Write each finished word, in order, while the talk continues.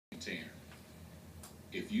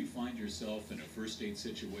If you find yourself in a first aid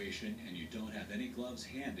situation and you don't have any gloves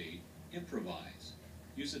handy, improvise.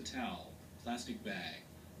 Use a towel, plastic bag,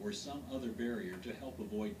 or some other barrier to help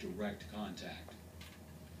avoid direct contact.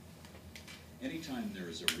 Anytime there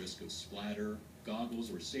is a risk of splatter,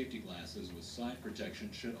 goggles or safety glasses with side protection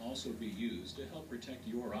should also be used to help protect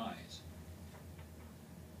your eyes.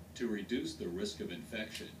 To reduce the risk of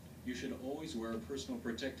infection, you should always wear personal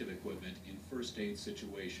protective equipment in first aid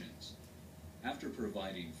situations. After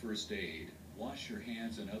providing first aid, wash your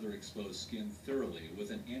hands and other exposed skin thoroughly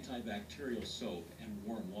with an antibacterial soap and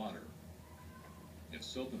warm water. If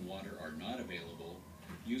soap and water are not available,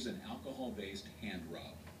 use an alcohol-based hand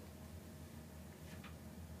rub.